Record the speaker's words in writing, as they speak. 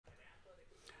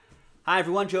Hi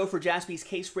everyone, Joe for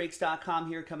jaspyscasebreaks.com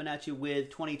here, coming at you with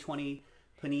 2020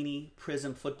 Panini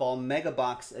Prizm Football Mega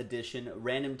Box Edition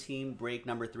Random Team Break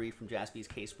number 3 from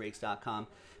jaspyscasebreaks.com.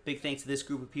 Big thanks to this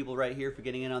group of people right here for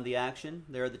getting in on the action.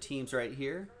 There are the teams right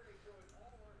here.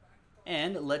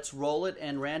 And let's roll it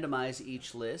and randomize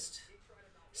each list.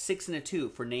 6 and a 2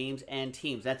 for names and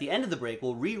teams. At the end of the break,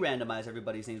 we'll re-randomize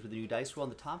everybody's names with a new dice roll.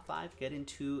 And the top 5 get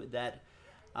into that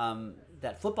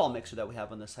football mixer that we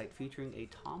have on the site, featuring a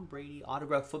Tom Brady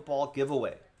autographed football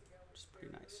giveaway, which is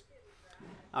pretty nice.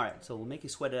 All right, so we'll make you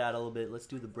sweat it out a little bit. Let's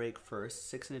do the break first.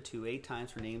 6 and a 2, 8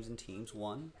 times for names and teams.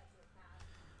 1,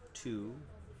 2,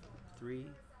 3,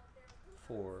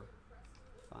 4,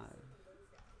 5,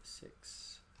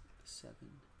 6, 7,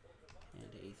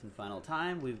 and 8th and final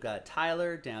time. We've got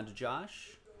Tyler down to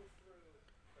Josh.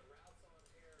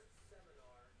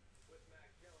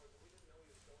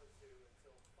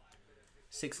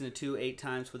 Six and a 2, 8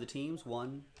 times for the teams.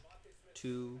 1,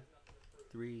 2,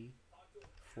 3,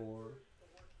 4,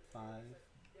 5,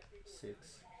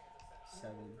 6,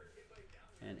 7,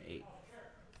 and 8.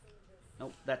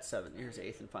 Nope, that's 7. Here's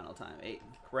 8th and final time. 8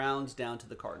 rounds down to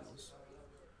the Cardinals.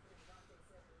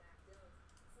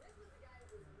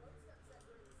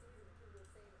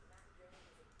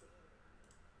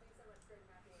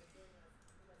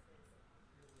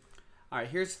 All right,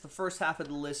 here's the first half of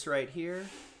the list right here.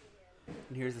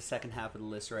 And here's the second half of the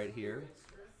list right here.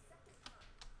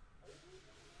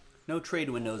 No trade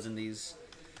windows in these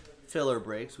filler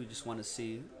breaks. We just want to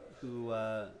see who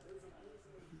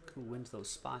wins those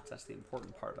spots. That's the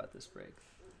important part about this break.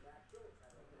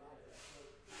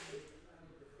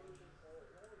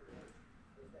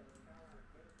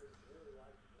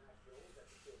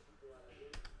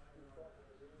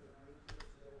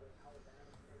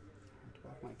 Do I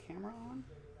have my camera on?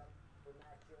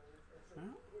 No.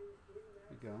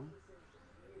 Go.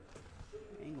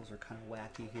 Angles are kind of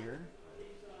wacky here.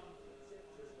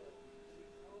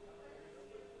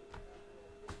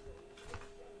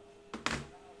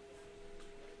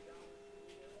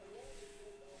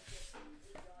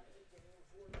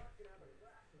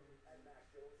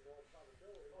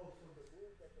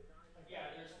 Yeah,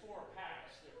 there's 4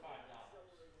 packs. They're $5.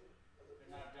 They're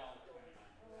not $1.29.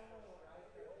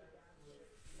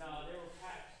 No, they were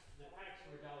packs. The packs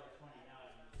were $1.29.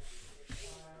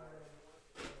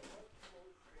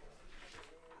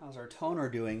 How's our toner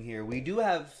doing here? We do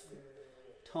have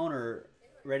toner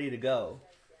ready to go,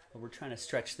 but we're trying to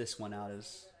stretch this one out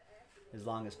as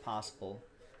long as possible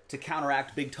to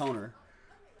counteract Big Toner.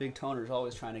 Big Toner is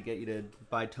always trying to get you to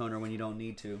buy toner when you don't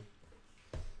need to.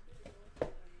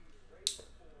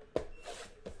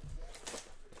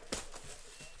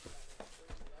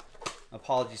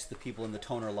 Apologies to the people in the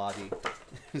toner lobby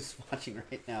who's watching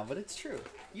right now, but it's true.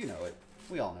 You know it.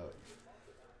 We all know it.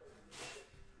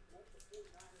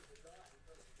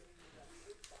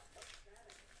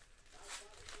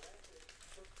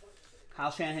 Kyle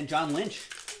Shanahan, John Lynch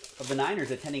of the Niners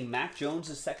attending Mac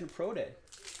Jones' second pro day.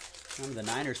 Remember, the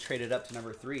Niners traded up to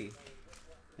number 3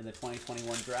 in the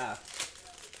 2021 draft.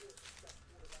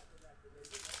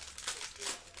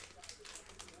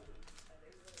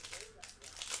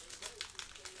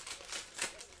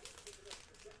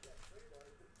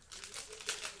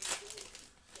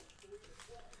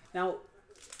 Now,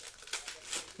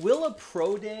 will a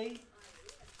pro day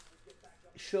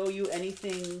show you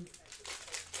anything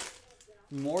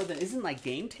more than, isn't like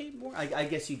game tape more? I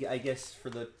guess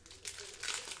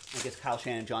Kyle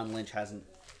Shanahan, John Lynch haven't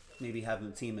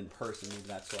seen him in person. Maybe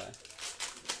that's why.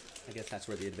 I guess that's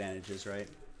where the advantage is, right?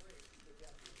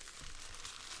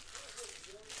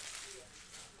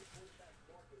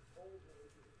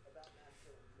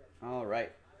 All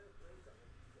right.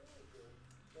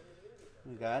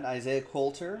 We got Isaiah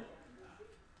Coulter,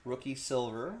 rookie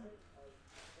silver.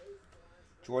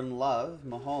 Jordan Love,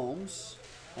 Mahomes.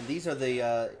 And these are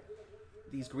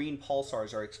these green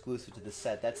pulsars are exclusive to the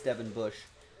set. That's Devin Bush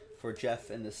for Jeff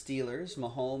and the Steelers.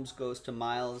 Mahomes goes to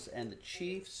Miles and the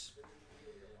Chiefs.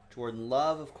 Jordan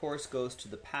Love, of course, goes to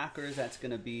the Packers. That's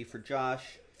going to be for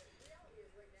Josh.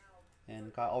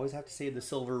 And I always have to say the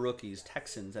silver rookies.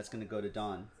 Texans, that's going to go to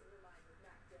Don.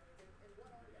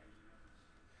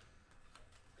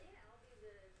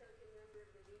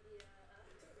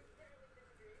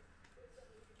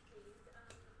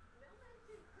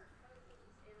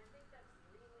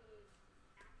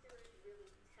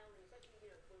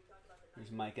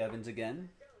 There's Mike Evans again.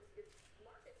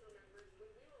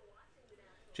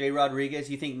 Jay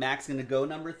Rodriguez, you think Mac's going to go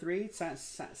number 3? It's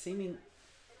seeming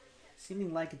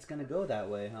like it's going to go that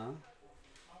way, huh?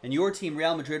 And your team,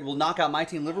 Real Madrid, will knock out my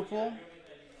team, Liverpool?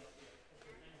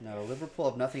 No, Liverpool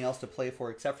have nothing else to play for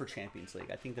except for Champions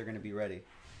League. I think they're going to be ready.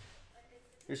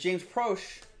 There's James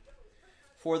Proche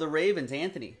for the Ravens.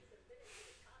 Anthony.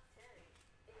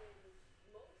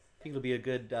 I think it'll be a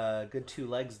good 2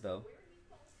 legs, though.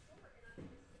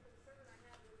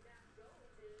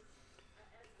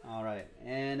 All right,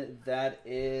 and that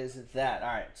is that. All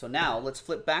right, so now let's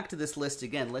flip back to this list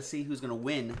again. Let's see who's going to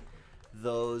win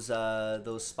those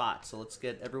spots. So let's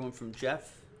get everyone from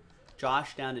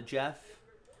Josh down to Jeff.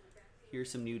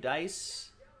 Here's some new dice.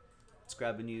 Let's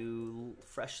grab a new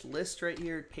fresh list right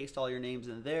here. Paste all your names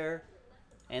in there.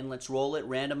 And let's roll it,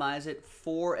 randomize it.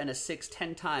 4 and a 6,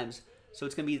 10 times. So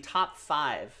it's going to be the top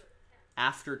 5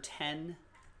 after 10.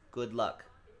 Good luck.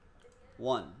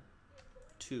 1,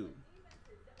 2,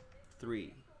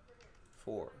 3,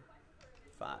 4,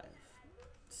 5,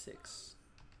 6,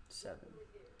 7,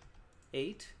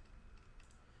 8,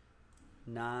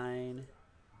 9,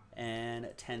 and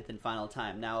 10th and final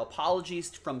time. Now, apologies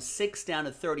from 6 down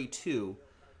to 32.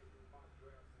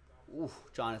 Ooh,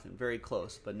 Jonathan, very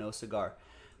close, but no cigar.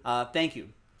 Thank you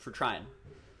for trying.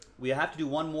 We have to do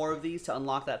one more of these to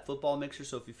unlock that football mixer,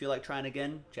 so if you feel like trying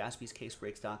again,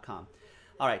 jaspyscasebreaks.com.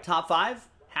 All right, top 5.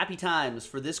 Happy times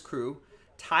for this crew.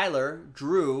 Tyler,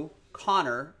 Drew,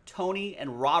 Connor, Tony,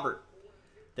 and Robert.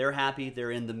 They're happy.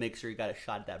 They're in the mixer. You got a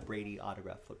shot at that Brady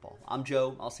autograph football. I'm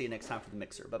Joe. I'll see you next time for the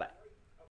mixer. Bye-bye.